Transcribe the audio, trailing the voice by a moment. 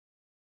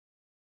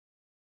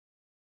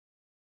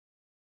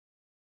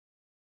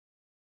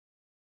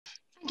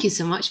Thank you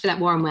so much for that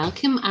warm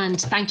welcome, and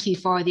thank you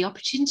for the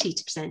opportunity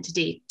to present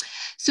today.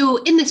 So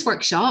in this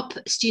workshop,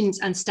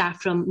 students and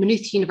staff from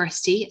Maynooth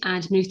University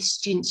and Maynooth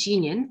Students'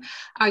 Union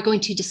are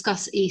going to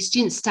discuss a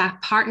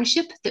student-staff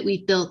partnership that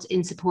we've built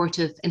in support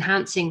of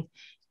enhancing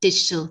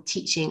digital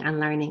teaching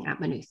and learning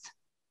at Maynooth.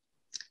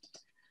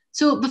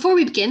 So before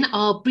we begin,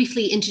 I'll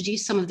briefly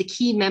introduce some of the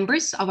key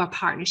members of our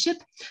partnership,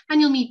 and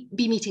you'll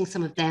be meeting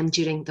some of them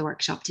during the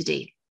workshop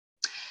today.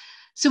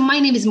 So my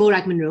name is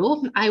Morag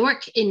Munro. I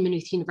work in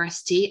Maynooth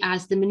University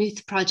as the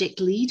Maynooth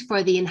project lead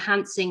for the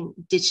Enhancing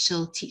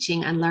Digital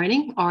Teaching and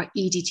Learning, or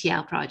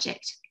EDTL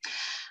project.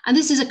 And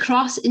this is a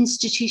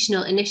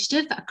cross-institutional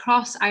initiative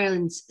across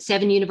Ireland's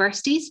 7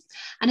 universities,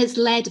 and it's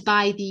led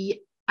by the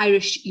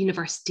Irish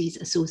Universities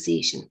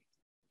Association.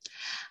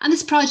 And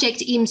this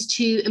project aims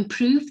to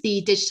improve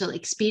the digital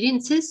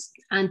experiences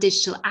and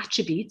digital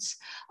attributes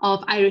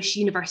of Irish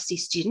university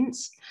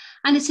students.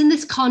 And it's in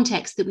this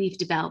context that we've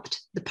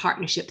developed the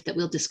partnership that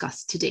we'll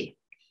discuss today.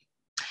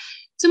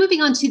 So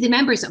moving on to the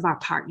members of our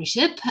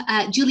partnership,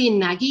 Julian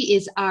Nagy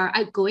is our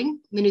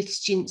outgoing Maynooth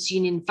Students'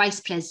 Union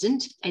Vice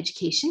President,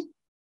 Education.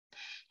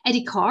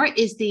 Eddie Carr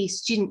is the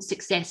Student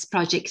Success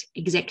Project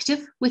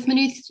Executive with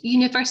Maynooth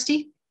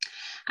University.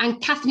 And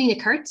Kathleen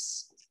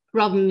Kurtz,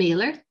 Robin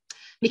Mailer,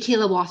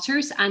 Michaela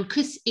Waters and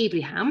Chris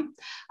Abraham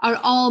are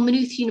all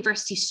Maynooth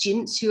University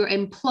students who are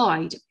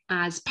employed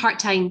as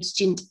part-time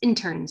student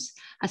interns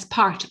as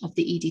part of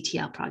the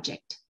EDTL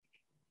project.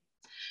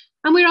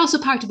 And we're also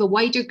part of a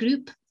wider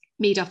group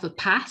made up of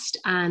past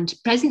and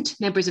present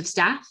members of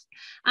staff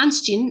and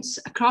students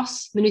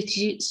across Maynooth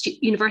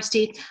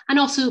University and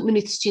also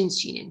Maynooth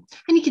Students' Union.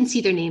 And you can see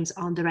their names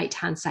on the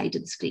right-hand side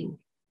of the screen.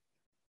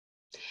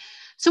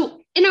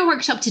 So in our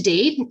workshop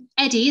today,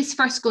 Eddie is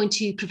first going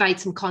to provide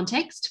some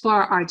context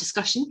for our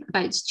discussion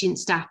about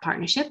student-staff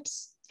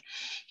partnerships.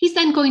 He's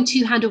then going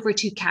to hand over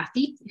to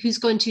Kathy, who's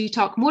going to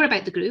talk more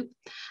about the group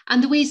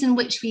and the ways in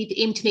which we've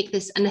aimed to make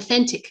this an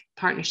authentic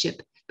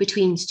partnership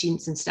between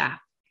students and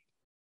staff.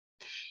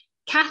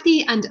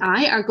 Kathy and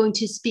I are going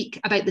to speak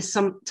about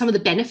some of the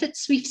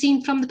benefits we've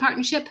seen from the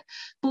partnership,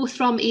 both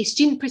from a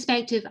student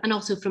perspective and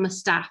also from a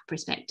staff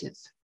perspective.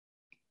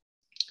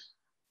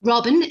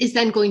 Robin is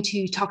then going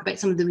to talk about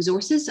some of the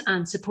resources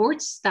and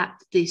supports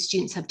that the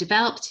students have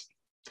developed.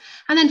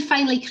 And then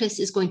finally, Chris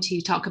is going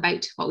to talk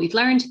about what we've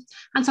learned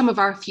and some of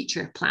our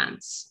future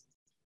plans.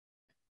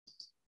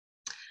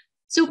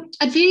 So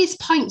at various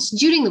points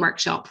during the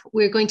workshop,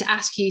 we're going to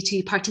ask you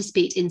to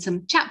participate in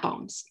some chat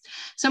bombs.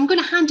 So I'm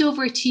going to hand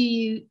over to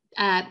you,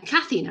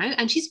 Kathy now,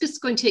 and she's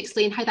just going to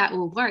explain how that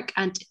will work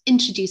and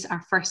introduce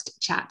our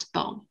first chat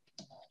bomb.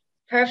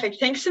 Perfect.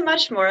 Thanks so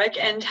much, Morag.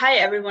 And hi,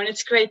 everyone.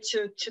 It's great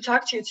to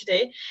talk to you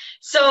today.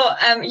 So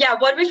yeah,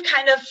 what we've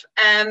kind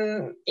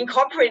of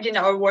incorporated in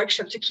our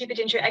workshop to keep it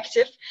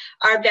interactive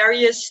are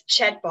various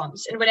chat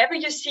bombs. And whenever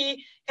you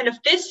see kind of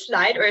this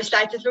slide or a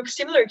slide that looks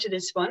similar to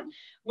this one,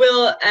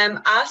 we'll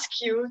ask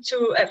you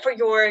to for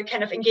your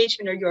kind of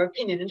engagement or your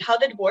opinion. And how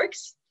that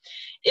works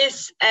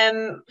is,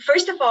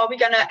 first of all,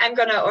 I'm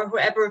gonna, or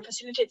whoever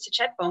facilitates the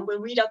chat bomb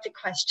will read out the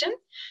question.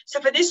 So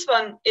for this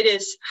one, it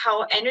is,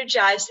 how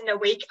energized and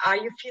awake are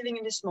you feeling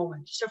in this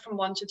moment? So from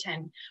 1 to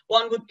 10.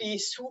 1 would be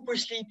super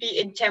sleepy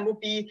and 10 would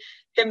be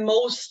the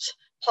most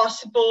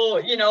possible,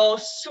 you know,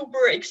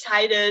 super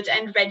excited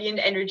and ready and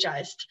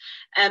energized,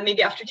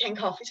 maybe after 10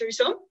 coffees or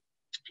so.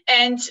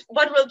 And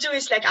what we'll do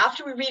is, like,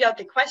 after we read out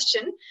the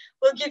question,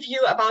 we'll give you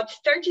about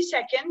 30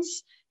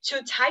 seconds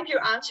to type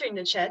your answer in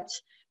the chat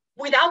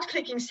without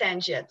clicking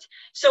send yet.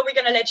 So we're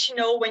going to let you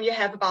know when you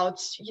have about,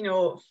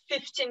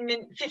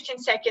 15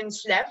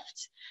 seconds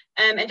left.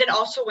 And then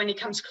also when it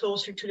comes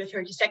closer to the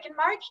 30-second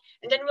mark.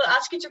 And then we'll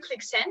ask you to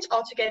click send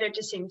all together at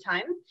the same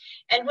time.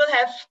 And we'll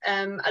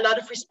have a lot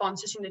of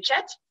responses in the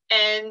chat.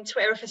 And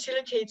whoever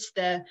facilitates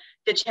the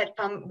chat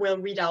bomb will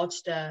read out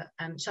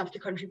some of the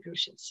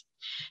contributions.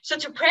 So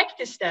to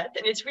practice that,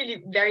 and it's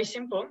really very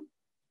simple,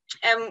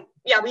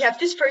 yeah, we have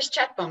this first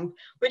chat bomb,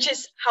 which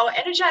is, how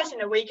energized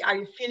and awake are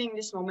you feeling in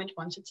this moment,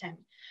 1 to 10?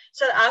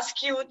 So I'll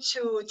ask you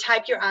to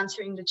type your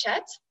answer in the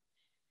chat.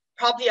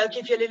 Probably I'll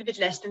give you a little bit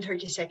less than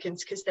 30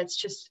 seconds because that's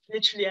just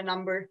literally a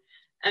number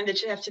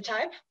that you have to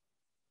type.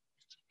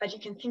 But you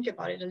can think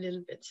about it a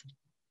little bit.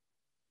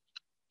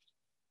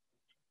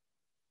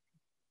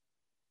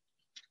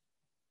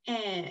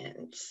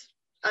 And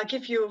I'll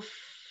give you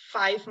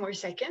 5 more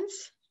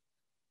seconds.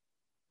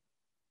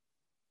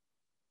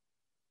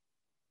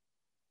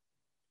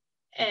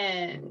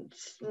 And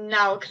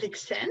now click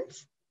send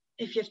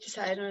if you have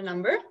decided on a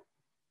number.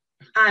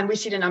 And we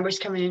see the numbers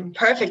coming in.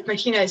 Perfect.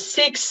 Martina is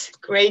 6.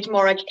 Great.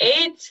 Morag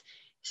 8.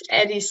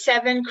 Eddie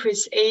 7.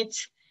 Chris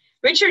 8.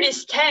 Richard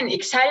is 10.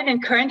 Excited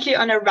and currently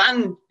on a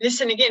run.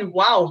 Listening in.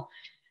 Wow.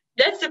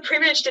 That's the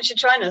privilege that you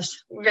join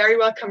us. Very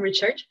welcome,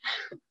 Richard.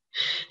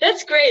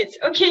 That's great.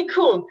 Okay,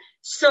 cool.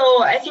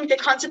 So I think the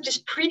concept is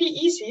pretty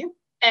easy.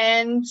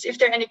 And if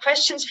there are any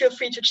questions, feel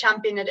free to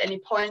jump in at any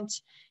point.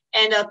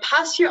 And I'll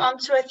pass you on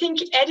to, I think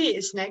Eddie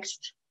is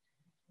next.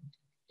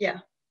 Yeah.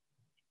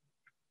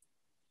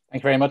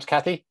 Thank you very much,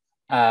 Kathy.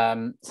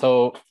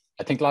 So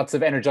I think lots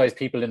of energized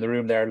people in the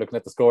room there looking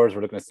at the scores.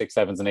 We're looking at 6,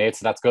 7s and 8s,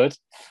 so that's good.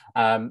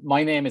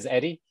 My name is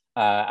Eddie,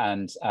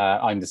 and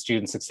I'm the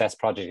Student Success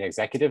Project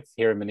Executive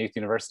here at Maynooth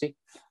University.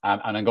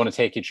 And I'm going to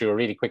take you through a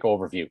really quick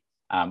overview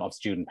of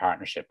student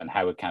partnership and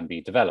how it can be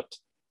developed.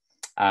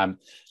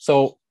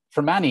 So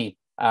for many,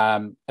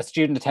 a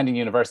student attending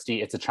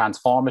university, it's a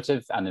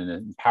transformative and an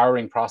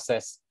empowering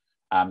process.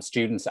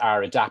 Students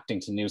are adapting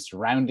to new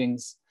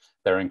surroundings.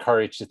 They're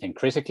encouraged to think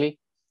critically.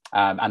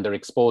 And they're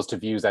exposed to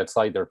views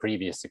outside their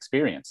previous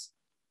experience.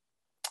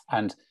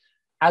 And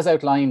as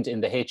outlined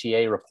in the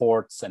HEA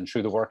reports and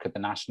through the work at the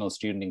National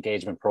Student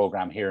Engagement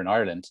Programme here in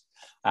Ireland,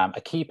 a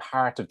key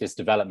part of this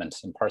development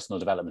and personal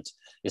development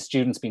is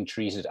students being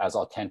treated as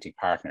authentic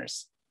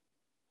partners.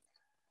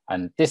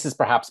 And this is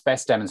perhaps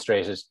best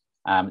demonstrated,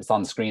 it's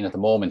on the screen at the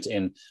moment,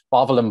 in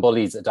Bovill and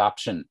Bully's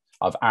adoption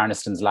of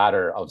Arniston's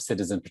ladder of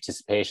citizen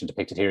participation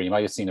depicted here. You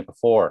might have seen it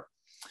before.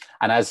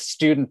 And as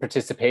student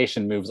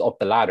participation moves up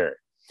the ladder,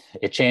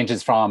 it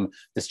changes from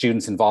the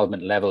student's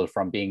involvement level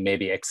from being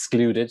maybe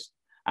excluded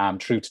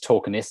through to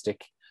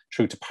tokenistic,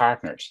 through to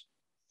partnered.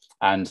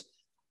 And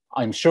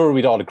I'm sure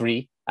we'd all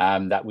agree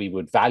that we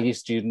would value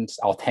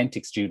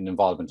authentic student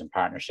involvement and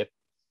partnership.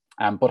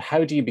 But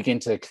how do you begin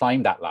to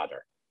climb that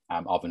ladder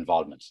of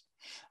involvement?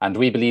 And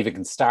we believe it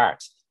can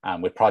start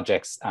with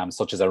projects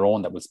such as our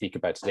own that we'll speak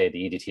about today,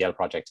 the EDTL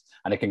project,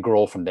 and it can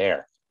grow from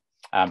there.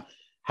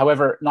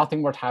 However,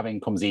 nothing worth having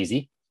comes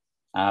easy.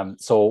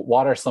 So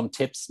what are some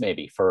tips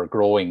maybe for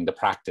growing the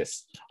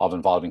practice of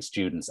involving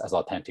students as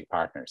authentic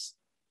partners?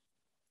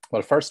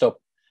 Well, first up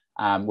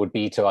would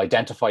be to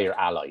identify your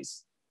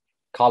allies,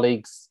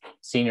 colleagues,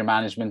 senior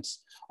management,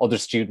 other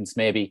students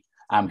maybe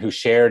who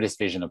share this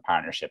vision of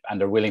partnership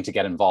and are willing to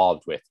get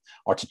involved with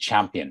or to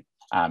champion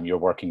your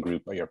working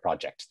group or your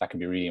project. That can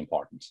be really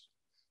important.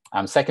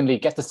 Secondly,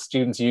 get the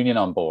Students' Union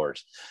on board.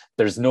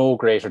 There's no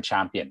greater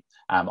champion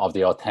of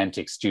the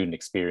authentic student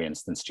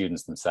experience than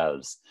students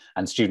themselves.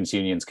 And students'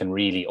 unions can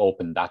really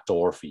open that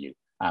door for you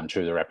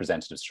through the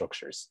representative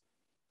structures.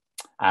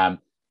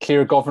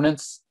 Clear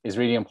governance is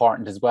really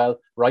important as well,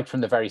 right from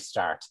the very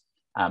start.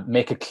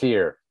 Make it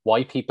clear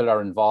why people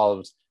are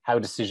involved, how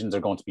decisions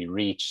are going to be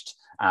reached,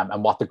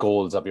 and what the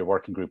goals of your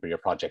working group or your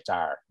project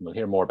are. We'll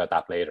hear more about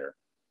that later.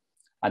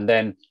 And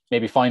then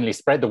maybe finally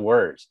spread the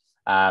word.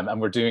 And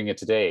we're doing it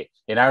today.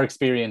 In our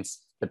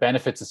experience, the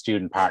benefits of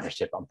student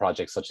partnership on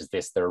projects such as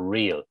this, they're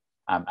real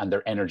and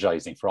they're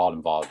energizing for all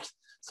involved.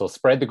 So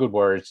spread the good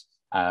word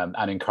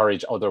and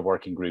encourage other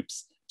working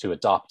groups to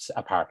adopt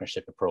a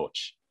partnership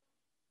approach.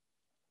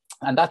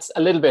 And that's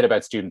a little bit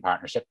about student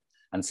partnership.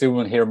 And soon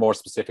we'll hear more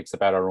specifics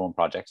about our own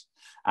project.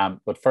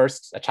 But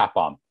first, a chat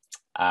bomb.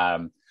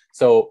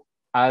 So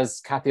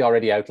as Kathy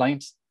already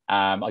outlined,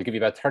 I'll give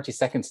you about 30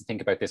 seconds to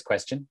think about this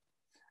question.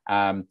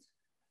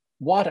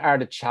 What are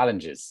the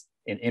challenges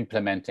in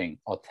implementing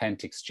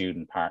authentic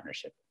student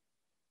partnership?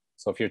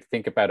 So if you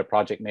think about a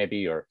project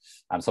maybe or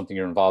something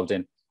you're involved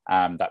in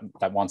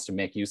that wants to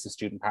make use of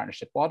student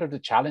partnership, what are the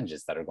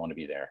challenges that are going to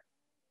be there?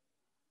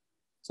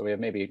 So we have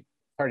maybe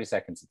 30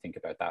 seconds to think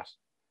about that.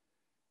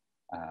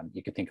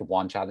 You could think of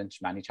one challenge,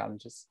 many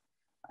challenges.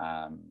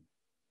 And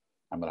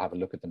we'll have a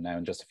look at them now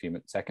in just a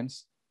few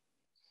seconds.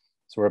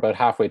 So we're about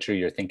halfway through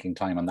your thinking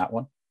time on that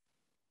one.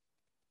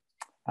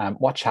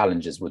 What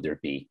challenges would there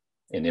be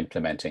in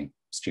implementing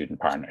student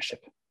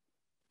partnership?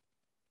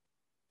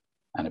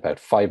 And about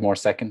 5 more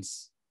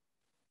seconds.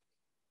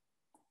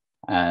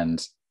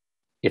 And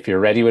if you're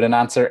ready with an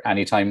answer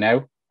anytime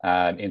now,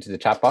 into the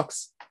chat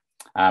box.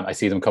 I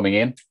see them coming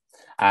in.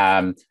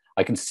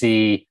 I can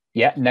see,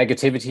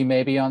 negativity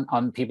maybe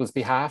on people's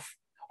behalf,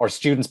 or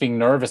students being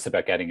nervous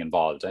about getting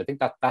involved. I think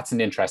that's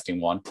an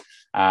interesting one.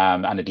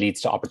 And it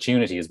leads to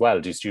opportunity as well.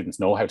 Do students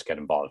know how to get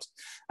involved?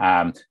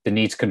 The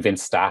need to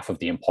convince staff of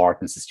the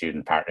importance of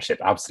student partnership,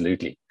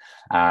 absolutely.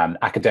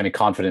 Academic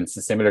confidence,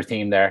 a similar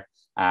theme there.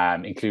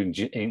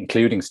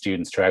 Including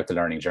students throughout the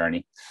learning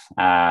journey.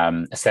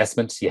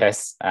 Assessment,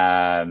 yes,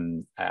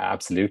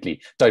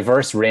 absolutely.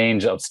 Diverse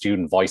range of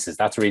student voices,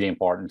 that's really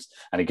important.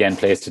 And again,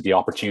 plays to the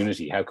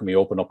opportunity. How can we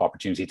open up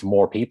opportunity to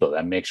more people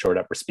and make sure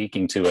that we're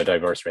speaking to a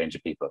diverse range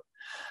of people?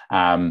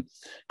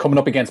 Coming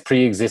up against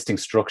pre-existing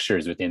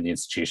structures within the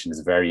institution is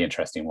a very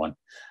interesting one.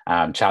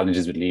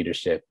 Challenges with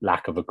leadership,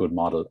 lack of a good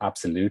model,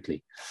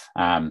 absolutely.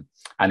 And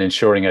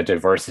ensuring a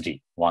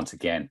diversity, once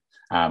again,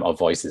 of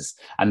voices.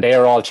 And they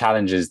are all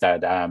challenges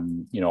that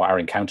are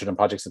encountered in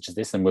projects such as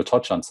this, and we'll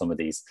touch on some of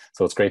these.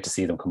 So it's great to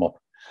see them come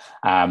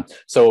up.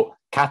 So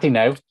Kathy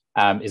now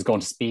is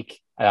going to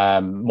speak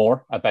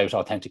more about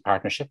authentic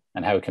partnership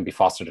and how it can be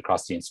fostered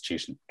across the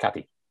institution.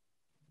 Kathy.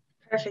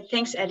 Perfect,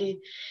 thanks, Eddie.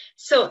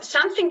 So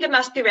something that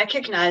must be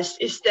recognized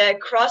is the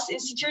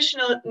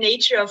cross-institutional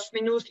nature of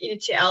Maynooth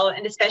EDTL,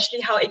 and especially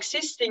how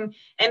existing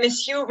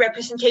MSU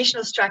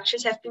representational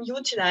structures have been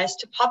utilized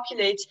to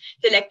populate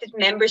the elected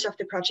members of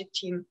the project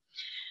team.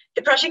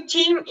 The project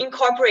team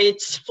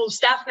incorporates full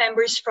staff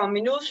members from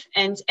Maynooth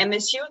and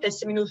MSU, that's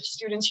the Maynooth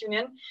Students'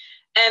 Union.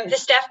 The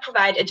staff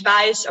provide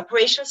advice,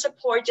 operational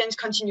support, and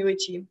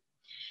continuity.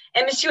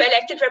 MSU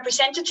elected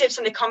representatives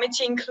on the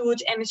committee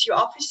include MSU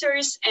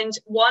officers and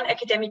 1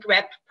 academic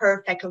rep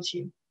per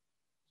faculty.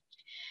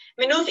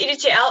 Maynooth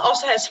EDTL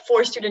also has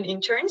 4 student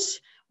interns,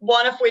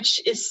 one of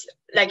which is,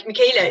 like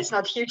Michaela, is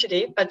not here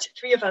today, but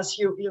 3 of us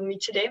you'll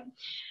meet today.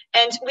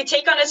 And we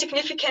take on a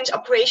significant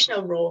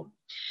operational role.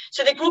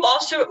 So the group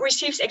also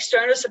receives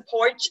external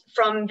support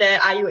from the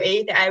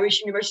IUA, the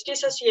Irish University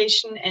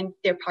Association, and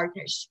their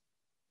partners.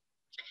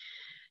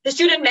 The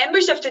student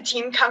members of the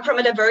team come from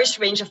a diverse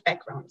range of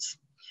backgrounds.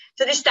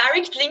 So this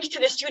direct link to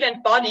the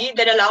student body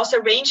that allows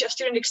a range of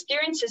student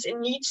experiences and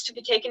needs to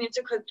be taken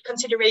into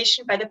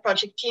consideration by the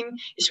project team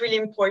is really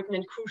important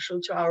and crucial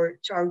to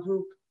our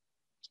group.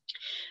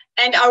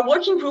 And our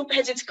working group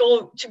has its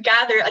goal to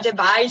gather a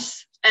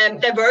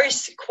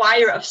diverse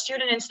choir of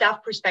student and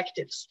staff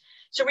perspectives.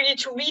 So really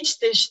to reach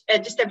this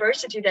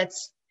diversity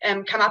that's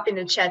come up in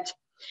the chat.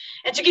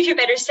 And to give you a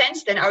better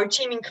sense, then our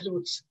team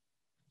includes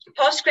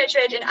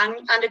postgraduate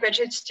and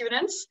undergraduate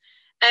students,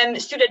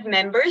 student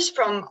members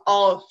from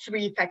all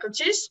 3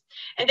 faculties.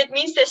 And that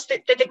means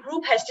that the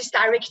group has this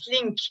direct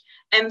link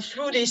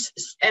through these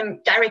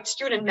direct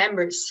student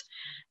members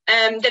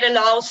that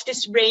allows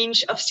this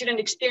range of student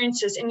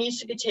experiences and needs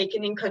to be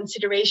taken in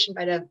consideration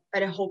by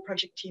the whole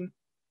project team.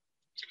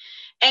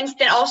 And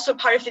then also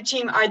part of the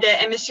team are the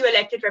MSU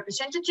elected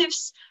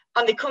representatives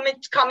on the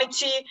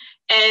committee,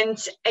 and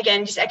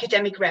again, these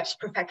academic reps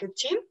per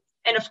faculty.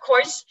 And of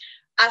course,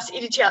 as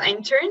EDTL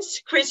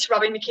interns, Chris,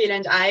 Robin, Michaela,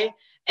 and I,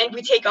 and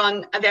we take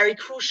on a very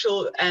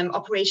crucial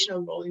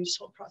operational role in this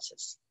whole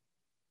process.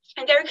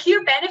 And there are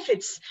clear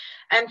benefits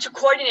to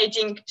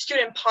coordinating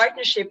student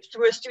partnership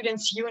through a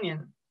students'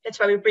 union. That's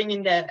why we bring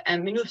in the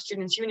Maynooth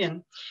Students'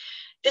 Union.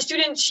 The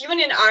Students'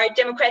 Union are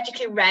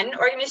democratically run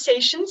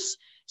organizations.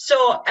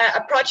 So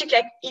a project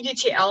like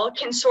EDTL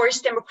can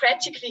source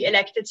democratically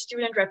elected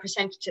student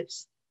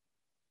representatives.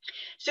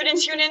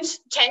 Students' unions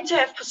tend to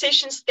have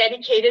positions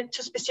dedicated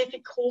to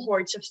specific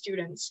cohorts of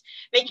students,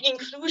 making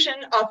inclusion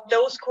of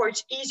those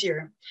cohorts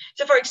easier.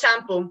 So for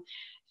example,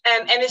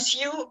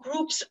 MSU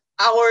groups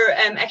our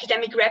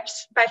academic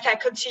reps by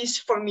faculties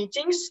for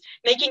meetings,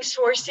 making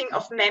sourcing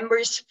of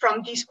members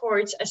from these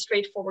cohorts a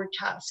straightforward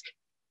task.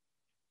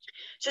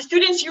 So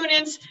students'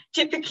 unions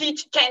typically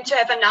tend to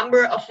have a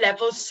number of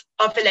levels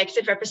of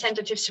elected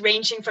representatives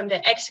ranging from the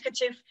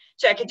executive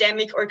to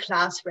academic or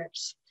class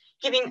reps,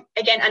 giving,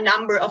 again, a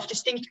number of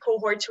distinct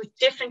cohorts with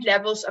different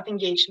levels of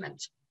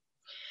engagement.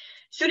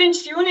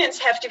 Students' unions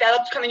have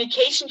developed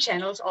communication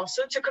channels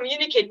also to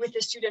communicate with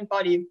the student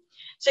body.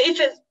 So if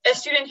a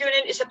student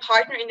union is a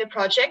partner in the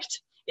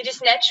project, it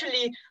is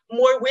naturally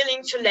more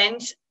willing to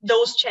lend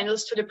those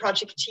channels to the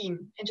project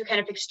team and to kind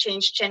of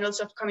exchange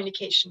channels of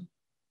communication.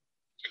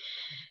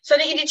 So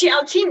the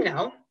EDTL team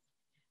now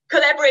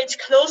collaborates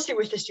closely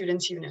with the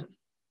Students' Union.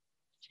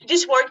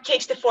 This work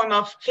takes the form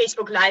of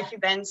Facebook Live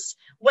events,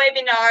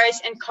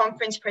 webinars, and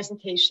conference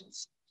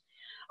presentations.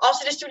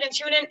 Also, the Students'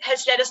 Union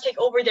has let us take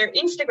over their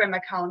Instagram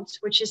account,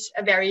 which is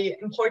a very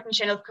important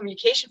channel of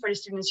communication for the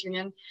Students'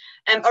 Union,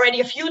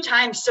 already a few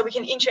times, so we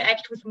can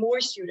interact with more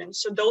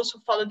students, so those who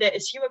follow the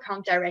SU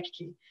account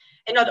directly,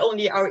 and not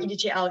only our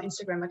EDTL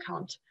Instagram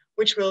account,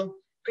 which we'll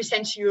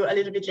present to you a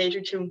little bit later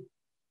too.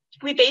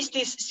 We base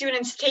these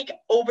students'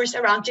 takeovers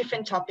around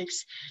different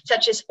topics,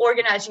 such as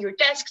organizing your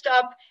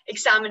desktop,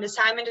 exam and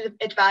assignment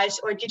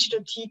advice, or digital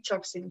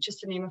detoxing,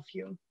 just to name a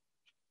few.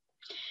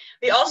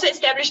 We also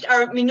established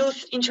our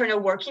Maynooth internal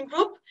working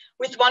group,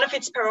 with one of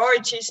its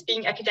priorities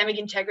being academic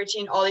integrity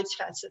in all its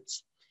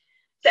facets.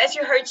 So as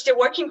you heard, the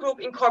working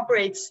group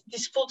incorporates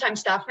these full-time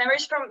staff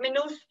members from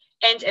Maynooth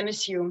and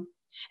MSU.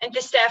 And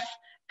the staff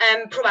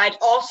provide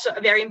also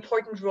a very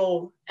important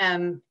role,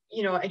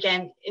 you know,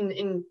 again,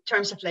 in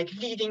terms of like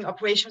leading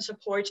operational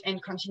support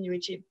and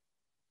continuity.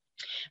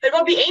 But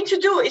what we aim to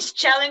do is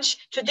challenge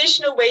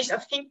traditional ways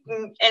of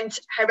thinking and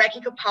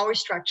hierarchical power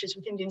structures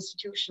within the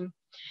institution.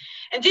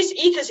 And this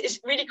ethos is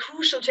really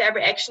crucial to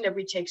every action that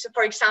we take. So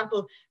for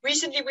example,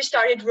 recently we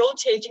started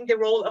rotating the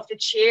role of the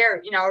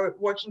chair in our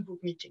working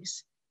group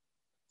meetings.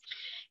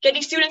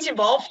 Getting students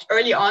involved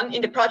early on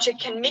in the project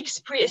can mix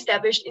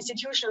pre-established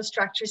institutional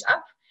structures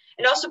up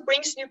and also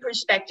brings new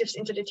perspectives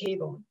into the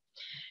table.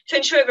 To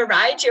ensure a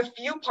variety of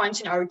viewpoints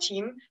in our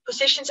team,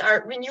 positions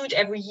are renewed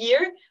every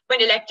year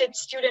when elected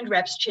student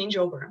reps change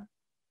over.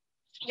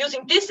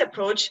 Using this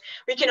approach,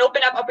 we can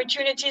open up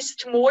opportunities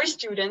to more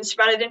students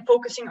rather than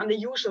focusing on the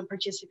usual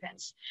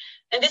participants.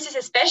 And this is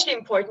especially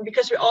important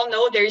because we all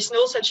know there is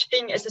no such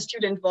thing as a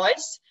student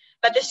voice,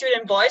 but the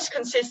student voice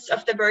consists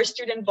of diverse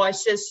student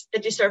voices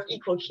that deserve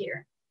equal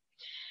care.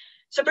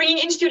 So bringing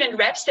in student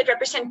reps that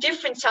represent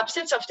different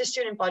subsets of the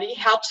student body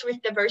helps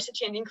with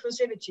diversity and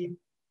inclusivity.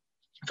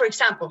 For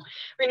example,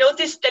 we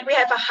noticed that we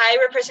have a high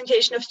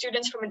representation of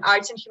students from an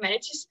arts and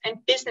humanities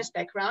and business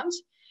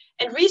backgrounds.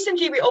 And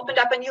recently we opened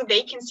up a new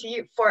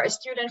vacancy for a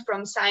student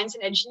from science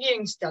and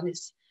engineering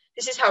studies.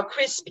 This is how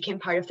Chris became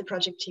part of the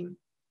project team.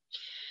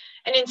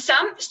 And in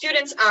sum,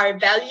 students are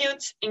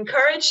valued,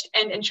 encouraged,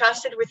 and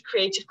entrusted with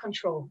creative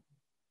control.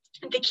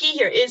 And the key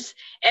here is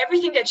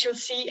everything that you'll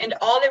see and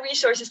all the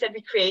resources that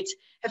we create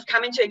have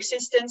come into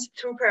existence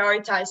through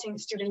prioritizing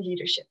student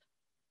leadership.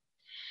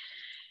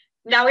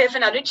 Now we have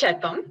another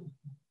chat bomb.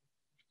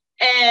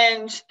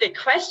 And the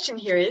question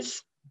here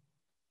is,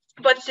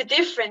 what's the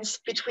difference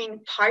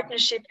between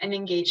partnership and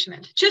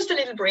engagement? Just a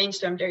little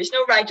brainstorm. There is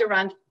no right or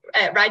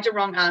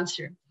wrong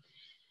answer.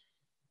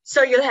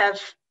 So you'll have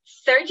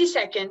 30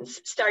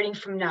 seconds starting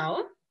from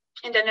now,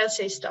 and then I'll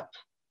say stop.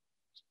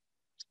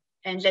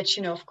 And let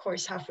you know, of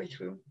course, halfway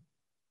through.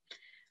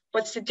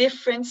 What's the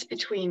difference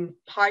between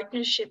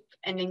partnership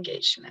and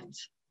engagement?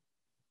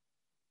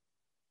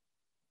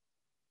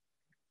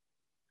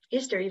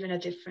 Is there even a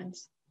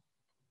difference?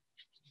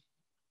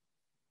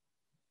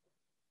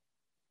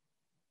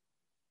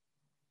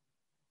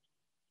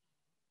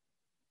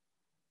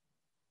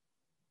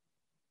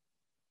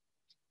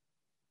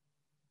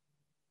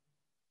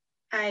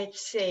 I'd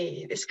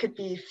say this could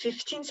be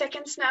 15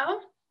 seconds now.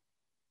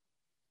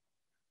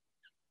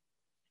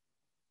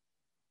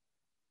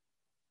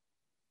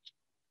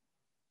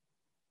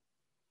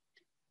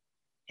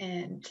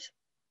 And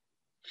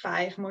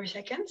 5 more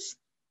seconds.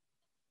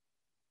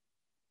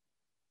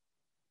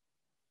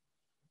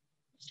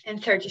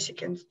 And 30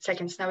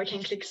 seconds. Now we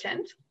can click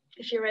send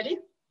if you're ready.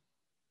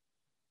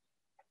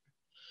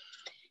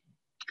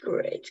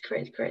 Great,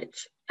 great, great.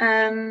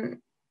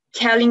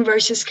 Telling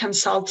versus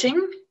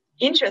consulting.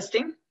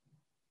 Interesting.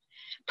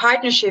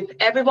 Partnership.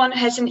 Everyone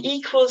has an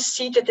equal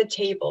seat at the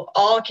table.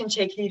 All can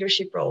take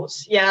leadership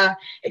roles. Yeah,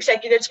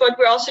 exactly. That's what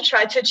we're also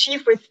trying to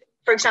achieve with,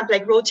 for example,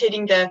 like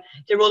rotating the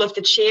role of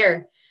the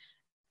chair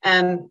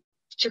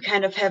to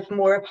kind of have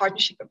more a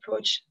partnership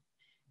approach.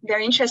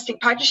 Very interesting.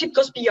 Partnership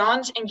goes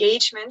beyond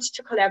engagement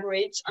to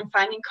collaborate on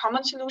finding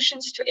common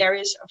solutions to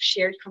areas of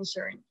shared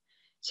concern.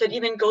 So it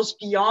even goes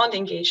beyond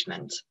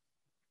engagement.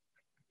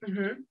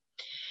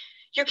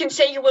 You can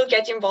say you will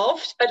get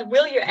involved, but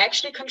will you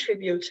actually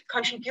contribute?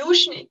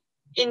 Contribution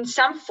in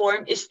some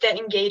form is the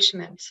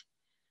engagement.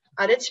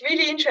 That's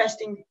really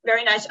interesting.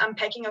 Very nice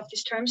unpacking of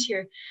these terms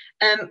here.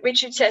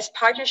 Richard says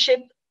partnership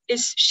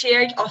is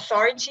shared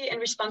authority and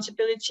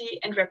responsibility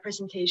and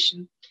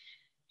representation.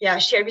 Yeah,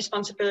 shared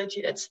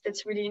responsibility.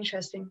 That's really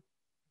interesting.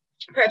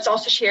 Perhaps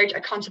also shared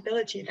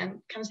accountability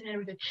then comes in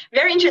with it.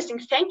 Very interesting.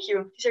 Thank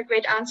you. These are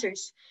great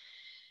answers.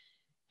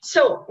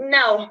 So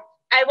now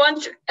I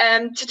want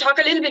to talk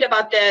a little bit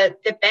about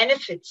the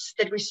benefits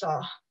that we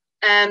saw.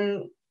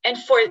 And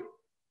for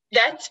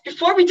that,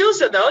 before we do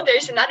so though,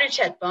 there's another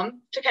chat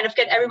bomb to kind of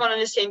get everyone on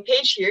the same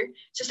page here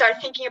to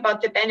start thinking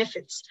about the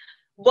benefits.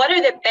 What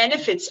are the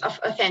benefits of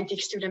authentic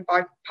student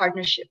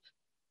partnership?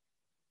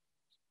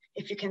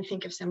 If you can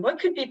think of some, what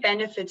could be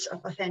benefits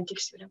of authentic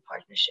student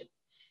partnership?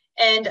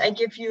 And I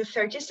give you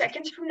 30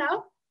 seconds from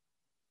now.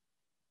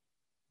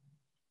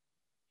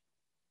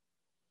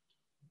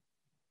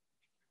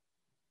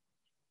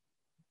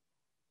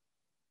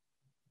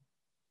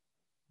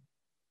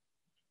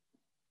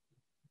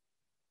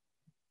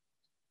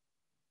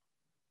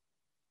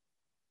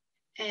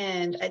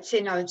 And I'd say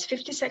now it's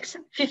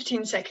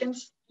 15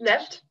 seconds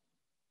left.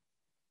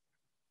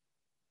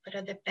 What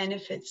are the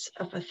benefits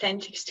of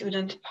authentic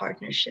student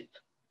partnership?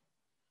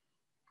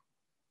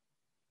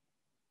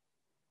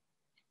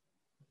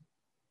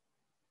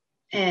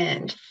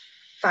 And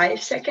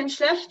 5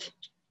 seconds left.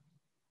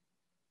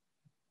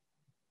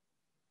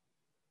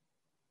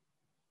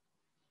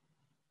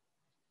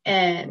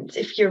 And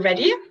if you're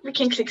ready, we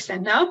can click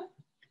send now.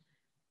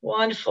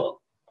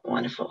 Wonderful,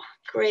 wonderful,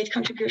 great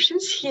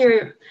contributions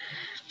here.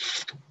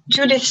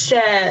 Judith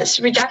says,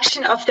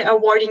 reduction of the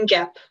awarding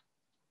gap.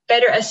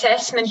 Better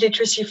assessment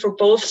literacy for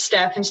both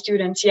staff and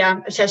students.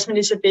 Yeah, assessment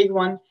is a big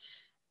one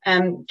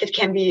that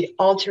can be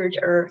altered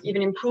or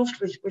even improved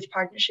with a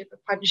partnership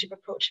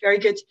approach. Very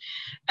good.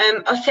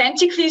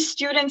 Authentically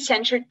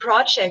student-centered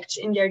projects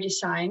in their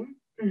design.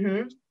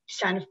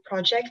 Design of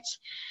projects.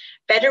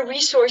 Better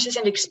resources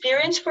and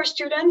experience for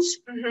students.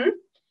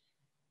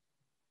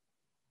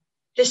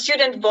 The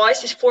student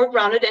voice is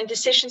foregrounded and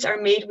decisions are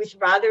made with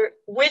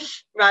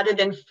rather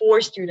than for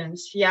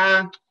students.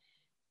 Yeah.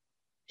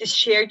 This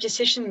shared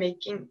decision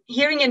making,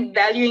 hearing and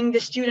valuing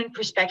the student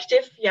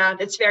perspective. Yeah,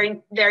 that's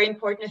very, very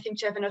important, I think,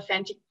 to have an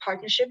authentic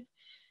partnership.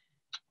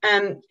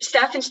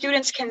 Staff and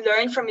students can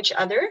learn from each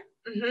other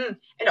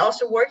and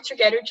also work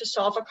together to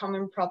solve a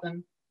common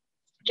problem.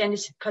 Again,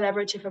 this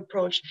collaborative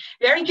approach.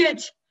 Very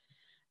good.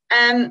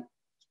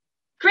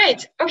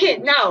 Great. Okay,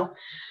 now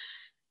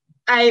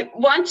I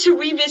want to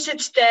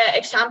revisit the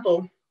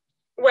example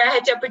where I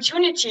had the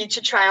opportunity to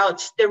try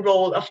out the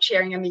role of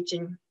chairing a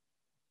meeting.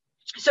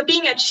 So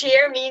being a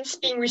chair means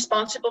being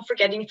responsible for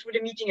getting through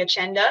the meeting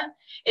agenda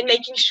and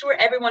making sure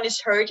everyone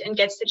is heard and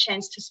gets the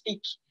chance to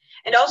speak,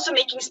 and also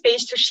making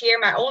space to share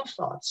my own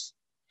thoughts.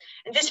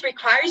 And this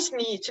requires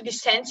me to be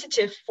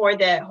sensitive for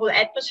the whole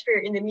atmosphere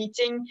in the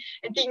meeting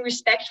and being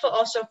respectful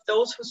also of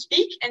those who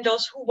speak and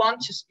those who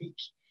want to speak.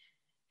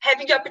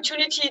 Having the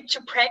opportunity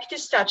to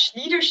practice such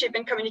leadership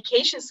and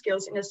communication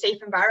skills in a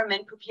safe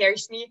environment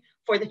prepares me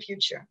for the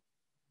future.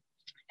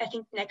 I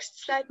think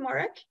next slide,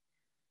 Morag.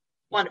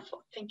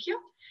 Wonderful, thank you.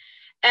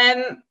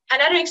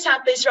 Another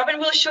example is Robin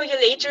will show you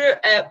later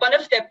one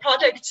of the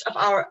products of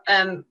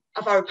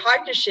our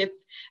partnership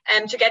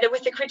together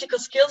with the critical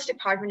skills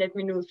department at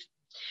Maynooth.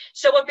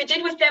 So what we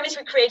did with them is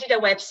we created a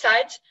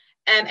website,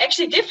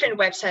 actually different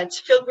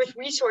websites filled with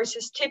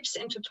resources, tips,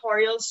 and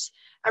tutorials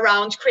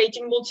around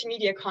creating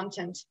multimedia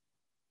content.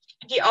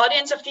 The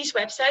audience of these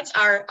websites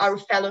are our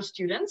fellow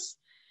students.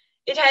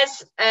 It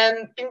has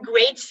been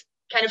great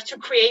kind of to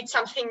create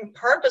something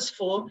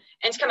purposeful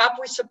and come up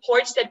with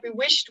supports that we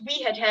wished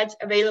we had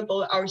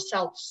available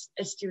ourselves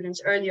as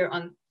students earlier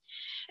on.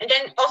 And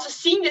then also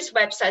seeing these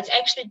websites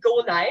actually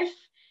go live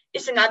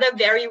is another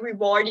very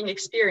rewarding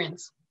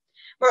experience.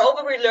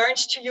 Moreover, we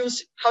learned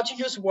how to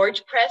use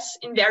WordPress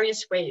in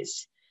various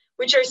ways,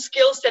 which are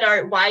skills that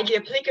are widely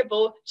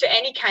applicable to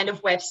any kind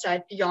of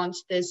website beyond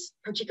this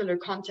particular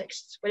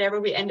context,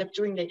 whatever we end up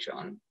doing later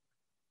on.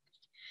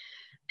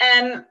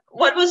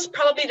 What was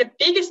probably the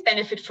biggest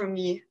benefit for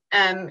me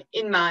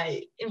in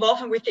my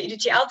involvement with the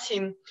EDTL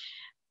team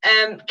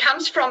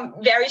comes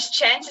from various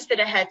chances that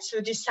I had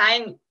to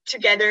design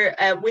together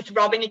with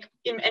Robin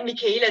and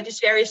Michaela these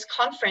various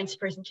conference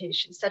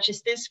presentations, such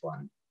as this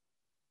one.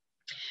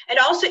 And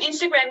also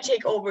Instagram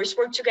takeovers,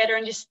 work together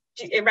on this,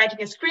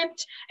 writing a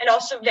script, and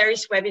also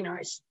various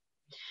webinars.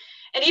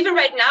 And even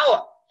right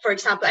now, for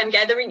example, I'm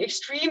gathering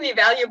extremely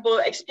valuable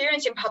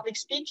experience in public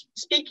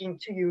speaking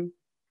to you.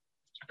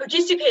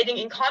 Participating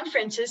in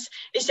conferences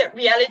is a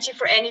reality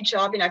for any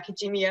job in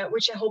academia,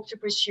 which I hope to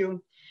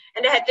pursue.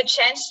 And I had the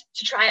chance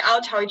to try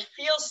out how it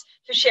feels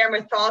to share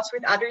my thoughts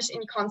with others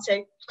in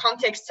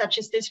contexts such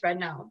as this right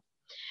now.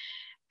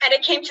 And I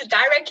came to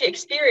directly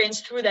experience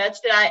through that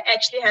I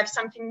actually have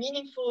something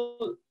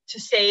meaningful to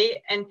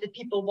say and that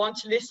people want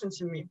to listen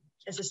to me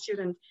as a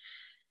student.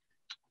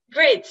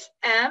 Great.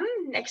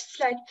 Next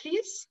slide,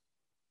 please.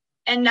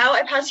 And now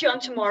I pass you on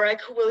to Morag,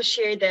 who will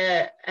share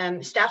the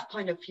staff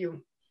point of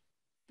view.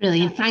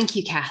 Brilliant. Thank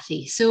you,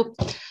 Kathy. So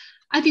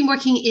I've been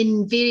working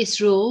in various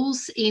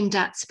roles aimed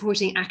at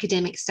supporting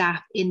academic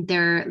staff in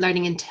their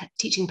learning and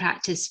teaching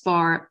practice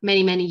for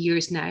many, many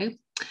years now.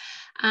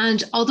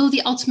 And although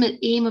the ultimate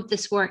aim of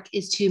this work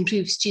is to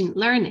improve student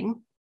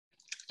learning,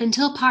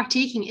 until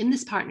partaking in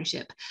this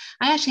partnership,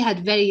 I actually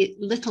had very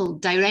little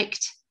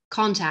direct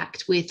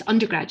contact with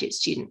undergraduate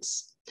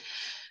students.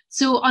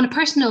 So on a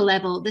personal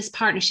level, this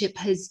partnership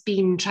has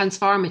been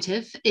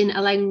transformative in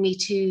allowing me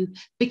to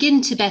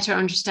begin to better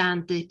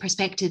understand the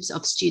perspectives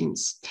of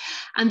students.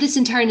 And this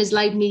in turn has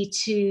allowed me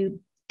to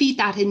feed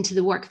that into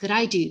the work that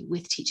I do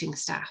with teaching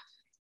staff.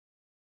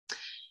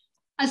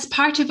 As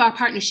part of our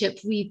partnership,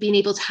 we've been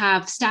able to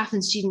have staff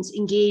and students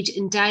engage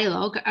in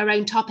dialogue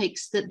around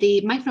topics that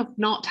they might have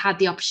not had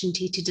the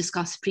opportunity to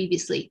discuss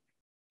previously.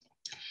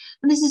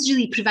 And this has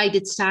really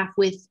provided staff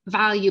with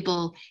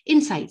valuable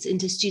insights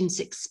into students'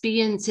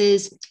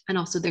 experiences and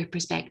also their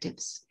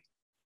perspectives.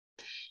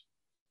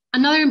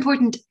 Another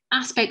important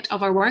aspect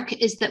of our work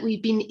is that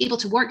we've been able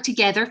to work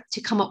together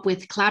to come up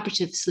with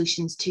collaborative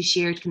solutions to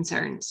shared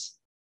concerns.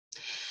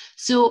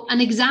 So an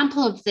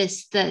example of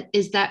this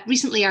is that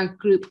recently our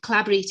group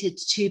collaborated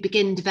to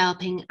begin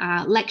developing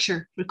a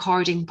lecture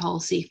recording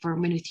policy for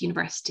Maynooth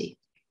University.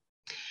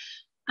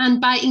 And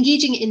by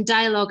engaging in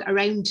dialogue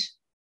around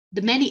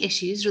the many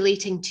issues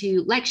relating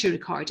to lecture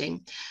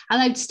recording,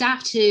 allowed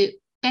staff to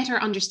better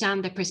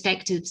understand the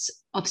perspectives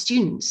of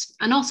students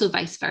and also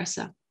vice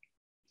versa.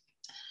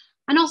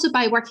 And also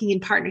by working in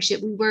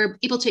partnership, we were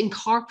able to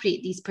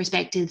incorporate these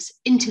perspectives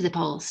into the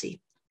policy.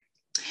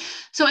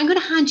 So I'm going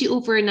to hand you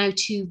over now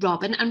to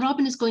Robin, and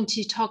Robin is going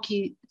to talk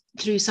you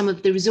through some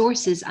of the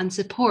resources and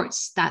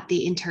supports that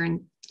the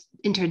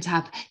interns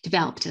have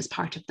developed as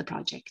part of the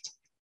project.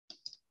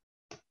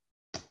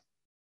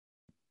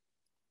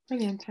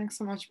 Brilliant, thanks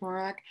so much,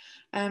 Morag.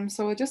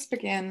 So we'll just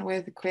begin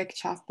with a quick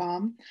chat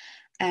bomb.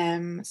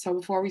 So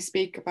before we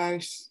speak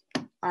about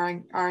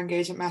our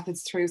engagement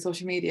methods through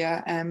social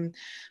media,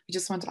 we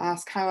just want to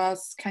ask, how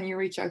else can you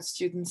reach out to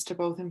students to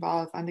both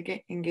involve and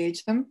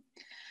engage them?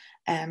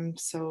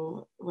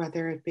 So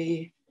whether it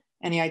be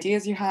any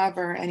ideas you have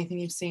or anything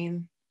you've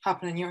seen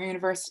happen in your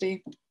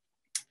university.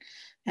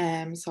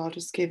 So I'll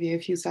just give you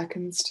a few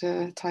seconds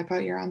to type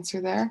out your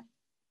answer there.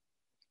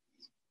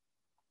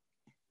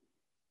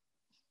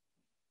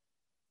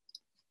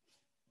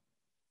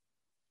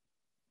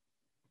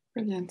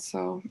 Brilliant.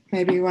 So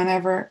maybe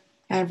whenever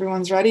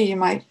everyone's ready, you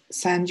might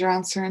send your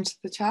answer into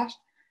the chat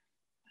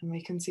and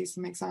we can see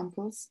some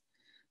examples.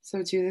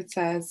 So Judith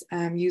says,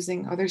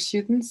 using other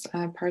students,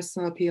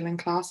 personal appeal in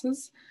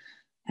classes.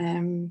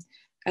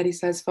 Eddie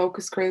says,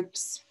 focus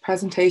groups,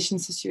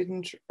 presentations to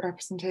student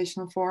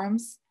representational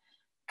forums.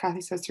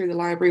 Kathy says, through the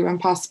library, when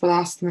possible,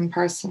 ask them in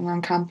person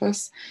on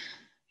campus.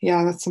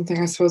 Yeah, that's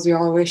something I suppose we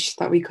all wish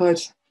that we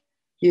could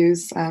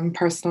use,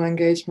 personal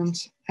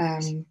engagement.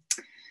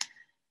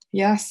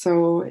 Yeah,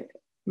 so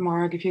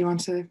Morag, if you want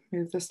to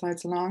move the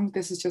slides along,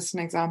 this is just an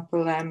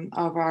example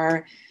of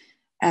our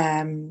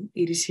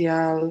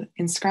EDTL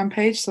Instagram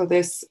page. So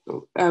this,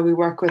 we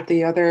work with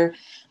the other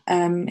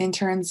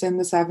interns in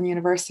the 7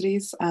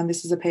 universities, and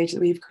this is a page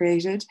that we've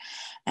created,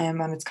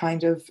 and it's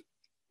kind of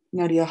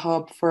nearly a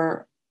hub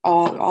for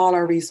all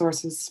our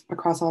resources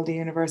across all the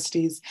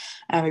universities,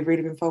 and we've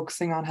really been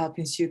focusing on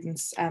helping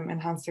students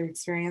enhance their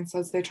experience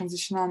as they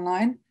transition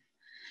online.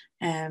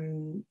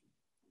 In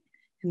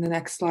the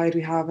next slide,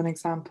 we have an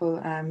example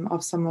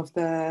of some of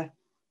the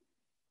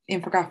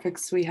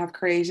infographics we have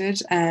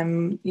created.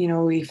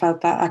 We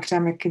felt that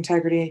academic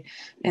integrity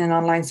in an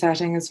online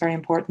setting is very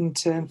important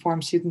to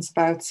inform students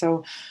about.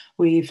 So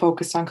we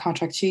focused on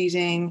contract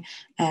cheating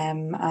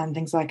and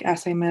things like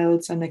essay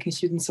modes and making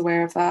students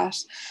aware of that.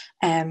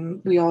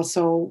 We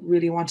also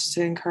really wanted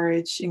to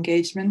encourage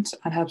engagement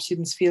and help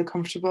students feel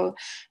comfortable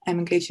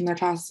engaging their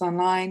classes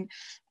online.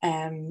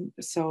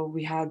 So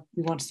we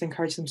wanted to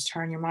encourage them to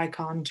turn your mic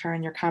on,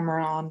 turn your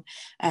camera on.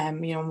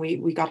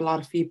 We got a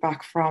lot of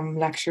feedback from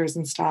lecturers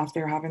and staff.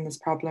 They were having this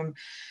problem.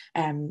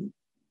 They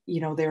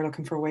were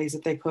looking for ways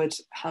that they could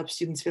help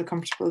students feel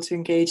comfortable to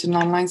engage in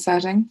an online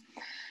setting.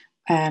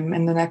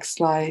 In the next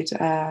slide,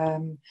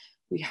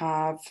 we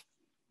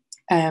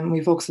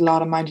focus a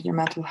lot on minding your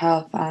mental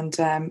health, and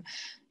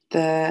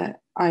the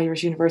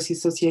Irish University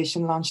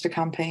Association launched a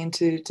campaign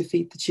to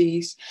defeat the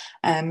cheat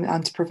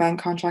and to prevent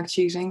contract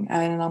cheating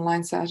in an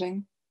online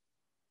setting.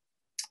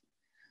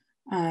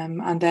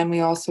 And then we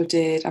also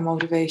did a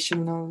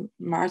motivational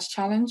march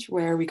challenge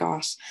where we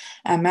got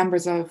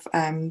members of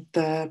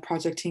the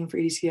project team for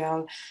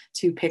EDTL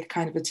to pick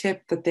kind of a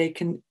tip that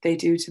they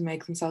do to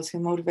make themselves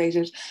feel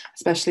motivated,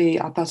 especially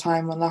at that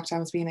time when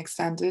lockdown was being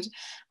extended.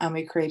 And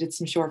we created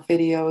some short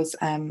videos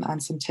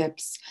and some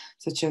tips,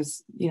 such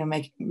as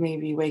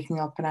maybe waking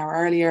up an hour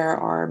earlier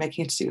or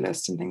making a to-do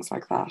list and things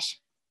like that.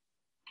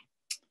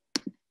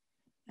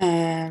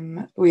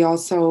 We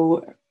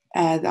also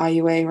the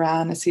IUA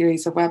ran a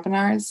series of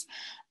webinars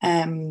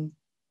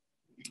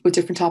with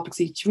different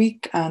topics each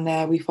week,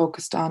 and we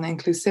focused on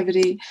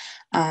inclusivity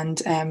and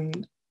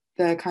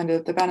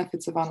the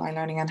benefits of online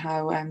learning and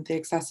how the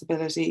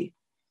accessibility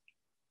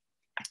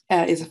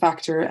is a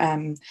factor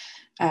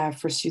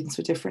for students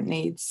with different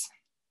needs.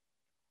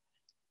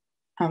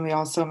 And we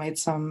also made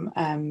some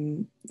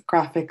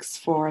graphics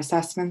for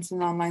assessments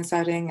in an online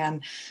setting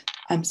and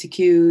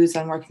MCQs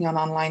and working on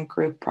online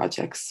group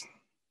projects.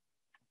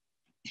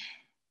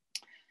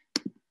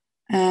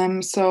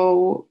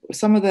 So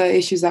some of the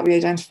issues that we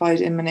identified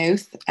in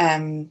Maynooth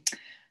in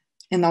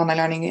the online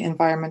learning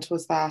environment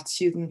was that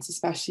students,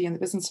 especially in the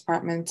business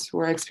department,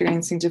 were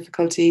experiencing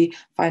difficulty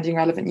finding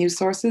relevant news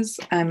sources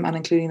and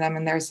including them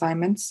in their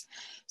assignments.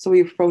 So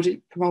we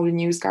promoted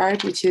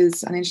NewsGuard, which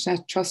is an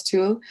internet trust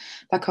tool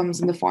that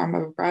comes in the form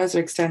of a browser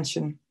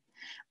extension.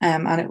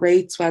 And it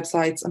rates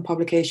websites and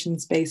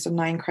publications based on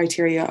 9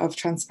 criteria of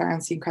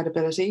transparency and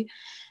credibility,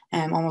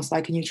 almost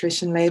like a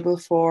nutrition label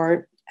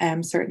for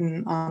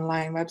certain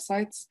online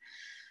websites.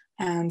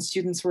 And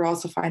students were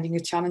also finding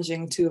it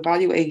challenging to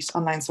evaluate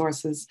online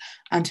sources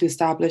and to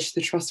establish the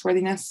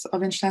trustworthiness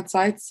of internet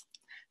sites.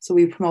 So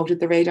we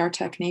promoted the radar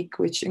technique,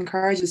 which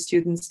encourages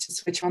students to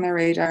switch on their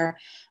radar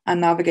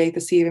and navigate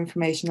the sea of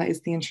information that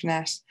is the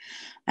internet.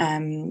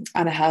 And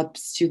it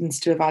helps students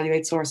to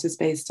evaluate sources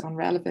based on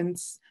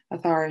relevance,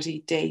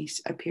 authority,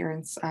 date,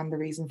 appearance, and the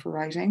reason for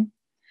writing.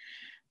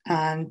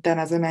 And then,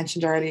 as I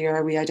mentioned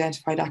earlier, we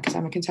identified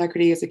academic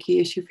integrity as a key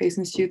issue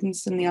facing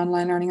students in the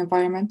online learning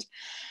environment.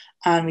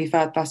 And we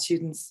felt that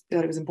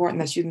it was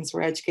important that students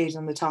were educated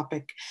on the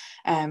topic,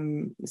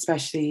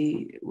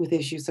 especially with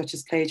issues such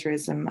as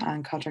plagiarism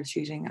and contract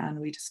cheating, and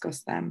we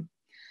discussed them.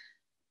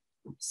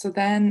 So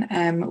then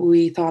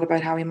we thought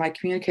about how we might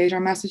communicate our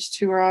message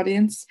to our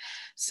audience.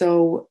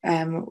 So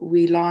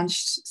we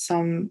launched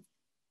some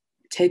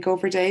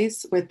takeover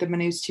days with the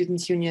Maynooth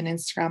Students' Union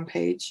Instagram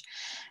page.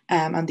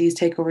 And these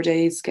takeover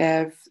days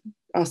gave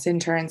us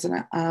interns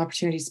an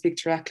opportunity to speak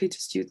directly to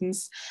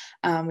students.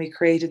 We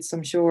created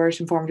some short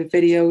informative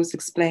videos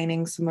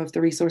explaining some of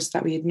the resources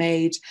that we had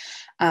made.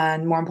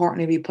 And more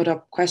importantly, we put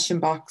up question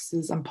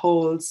boxes and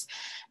polls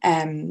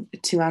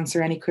to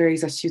answer any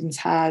queries that students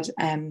had.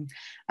 And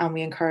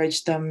we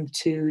encouraged them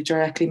to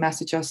directly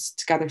message us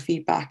to gather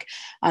feedback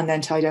and then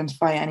to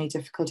identify any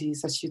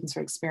difficulties that students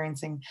are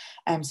experiencing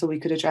so we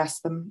could address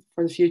them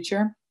for the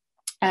future.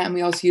 And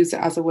we also used it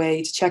as a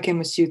way to check in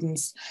with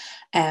students,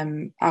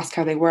 ask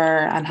how they were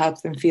and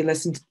help them feel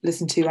listened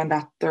to, and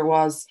that there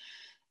was,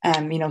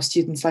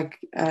 students like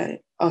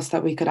us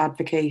that we could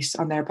advocate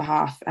on their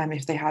behalf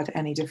if they had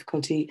any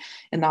difficulty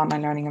in the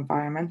online learning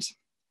environment.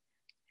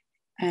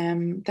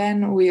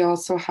 Then we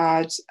also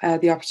had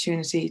the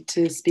opportunity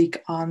to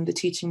speak on the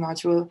teaching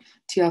module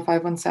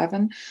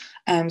TL517.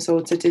 So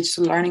it's a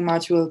digital learning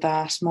module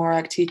that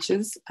Morag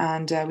teaches,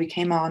 and we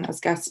came on as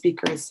guest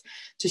speakers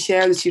to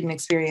share the student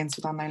experience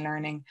with online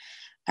learning.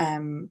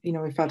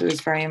 We felt it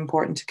was very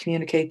important to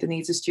communicate the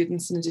needs of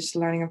students in a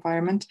digital learning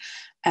environment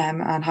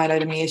and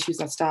highlight any issues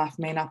that staff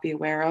may not be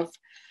aware of.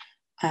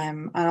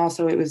 And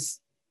also it was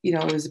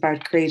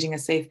about creating a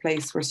safe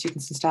place where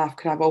students and staff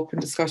could have open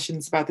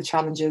discussions about the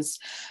challenges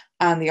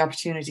and the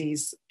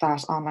opportunities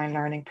that online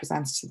learning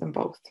presents to them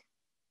both.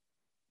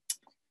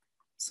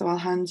 So I'll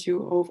hand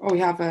you over. Oh, we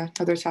have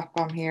another chat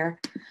bomb here.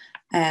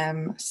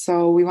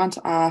 So we want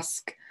to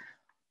ask,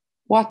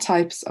 What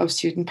types of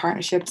student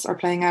partnerships are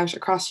playing out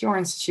across your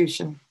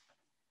institution?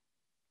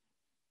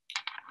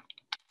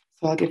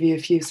 So I'll give you a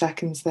few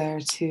seconds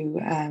there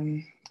to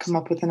come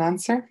up with an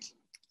answer.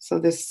 So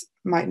this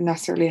mightn't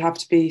necessarily have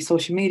to be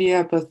social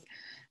media, but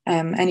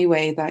any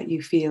way that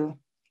you feel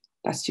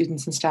that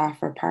students and staff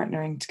are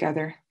partnering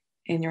together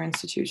in your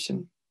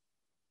institution.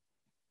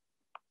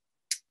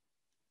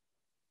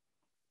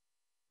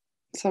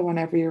 So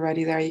whenever you're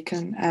ready there, you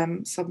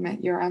can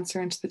submit your answer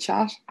into the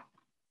chat.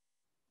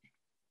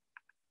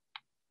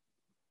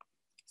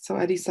 So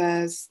Eddie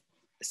says,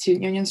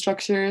 student union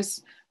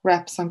structures,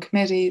 reps on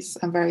committees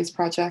and various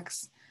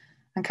projects.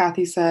 And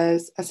Kathy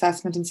says,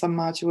 assessment in some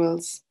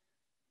modules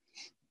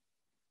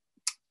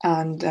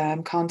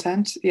and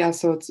content. Yeah,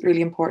 so it's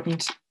really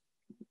important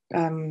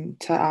to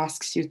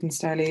ask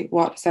students nearly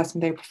what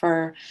assessment they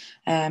prefer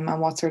and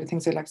what sort of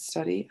things they'd like to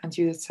study. And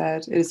Judith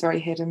said, it is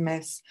very hit and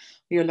miss.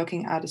 We are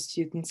looking at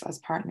students as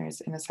partners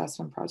in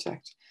assessment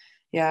project.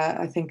 Yeah,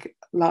 I think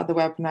a lot of the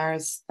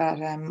webinars that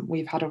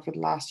we've had over the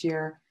last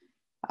year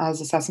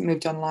as assessment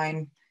moved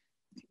online,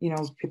 you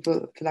know,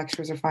 the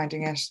lecturers are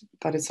finding it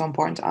that it's so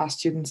important to ask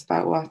students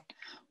about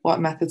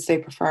what methods they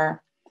prefer,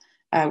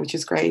 which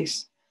is great.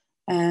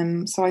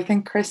 So I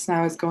think Chris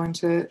now is going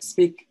to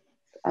speak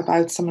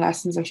about some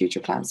lessons and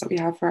future plans that we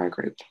have for our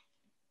group.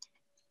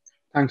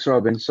 Thanks,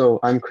 Robin. So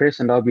I'm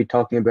Chris, and I'll be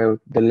talking about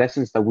the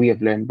lessons that we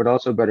have learned, but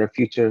also about our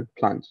future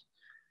plans.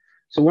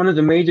 So one of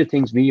the major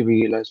things we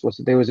realized was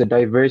that there was a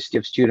diversity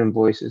of student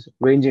voices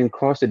ranging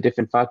across the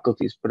different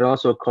faculties, but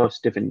also across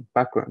different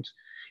backgrounds.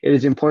 It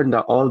is important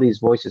that all these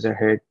voices are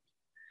heard.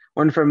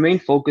 One of our main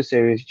focus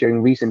areas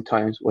during recent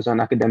times was on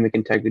academic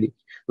integrity.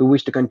 We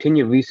wish to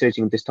continue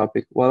researching this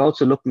topic while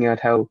also looking at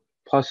how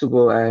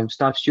possible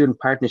staff-student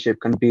partnership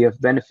can be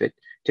of benefit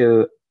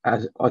to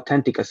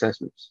authentic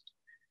assessments.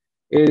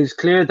 It is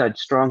clear that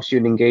strong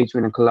student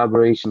engagement and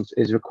collaborations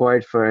is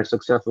required for a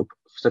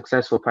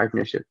successful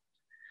partnership.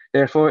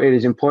 Therefore, it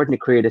is important to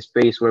create a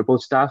space where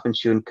both staff and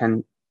student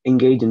can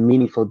engage in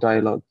meaningful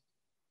dialogue.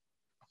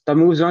 That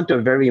moves on to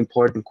a very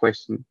important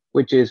question,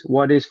 which is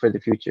what is for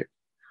the future?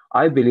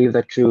 I believe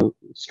that through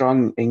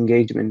strong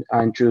engagement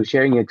and through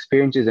sharing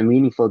experiences and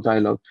meaningful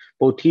dialogue,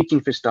 both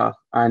teaching for staff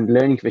and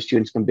learning for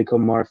students can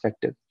become more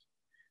effective.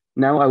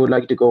 Now I would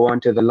like to go on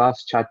to the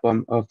last chat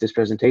bomb of this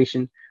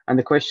presentation. And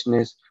the question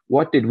is,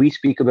 what did we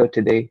speak about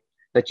today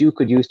that you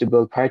could use to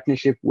build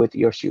partnership with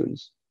your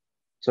students?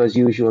 So as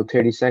usual,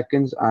 30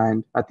 seconds,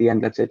 and at the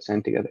end, let's hit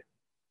send together.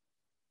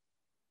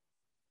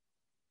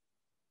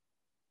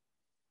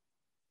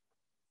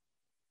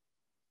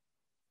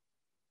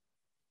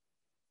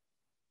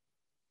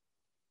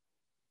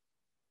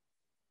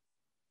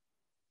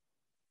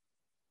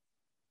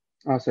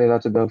 I'll say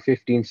that's about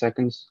 15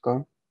 seconds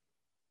gone.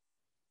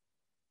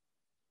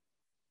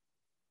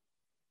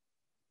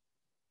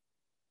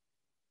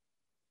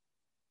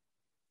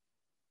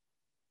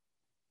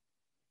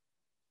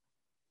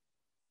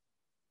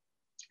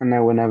 And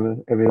now whenever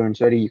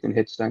everyone's ready, you can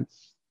hit send.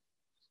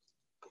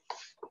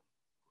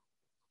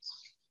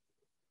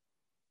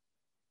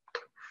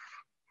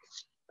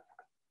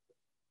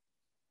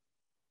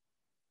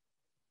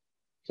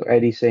 So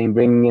Eddie's saying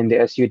bringing in the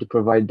SU to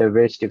provide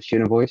diversity of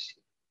student voice.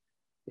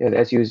 Yeah, the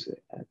SU is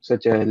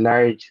such a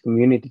large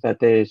community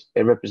that there's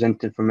a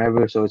representative from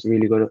everywhere, so it's a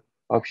really good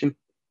option.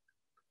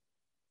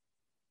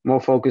 More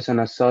focus on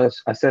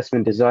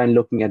assessment design,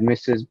 looking at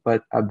misses,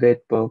 but a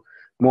bit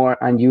more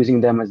and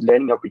using them as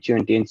learning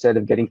opportunity instead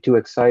of getting too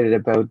excited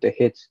about the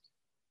hits.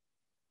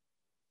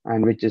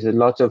 And Rich is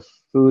lots of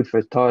food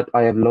for thought.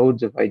 I have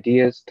loads of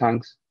ideas.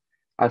 Thanks.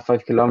 At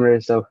 5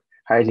 kilometers, so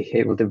hardly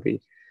able to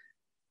breathe.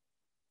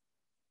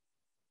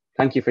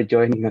 Thank you for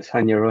joining us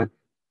on your run.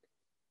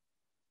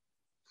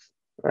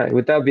 Right,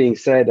 with that being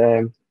said,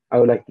 I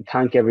would like to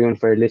thank everyone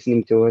for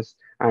listening to us.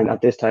 And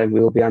at this time, we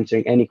will be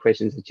answering any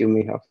questions that you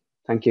may have.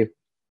 Thank you.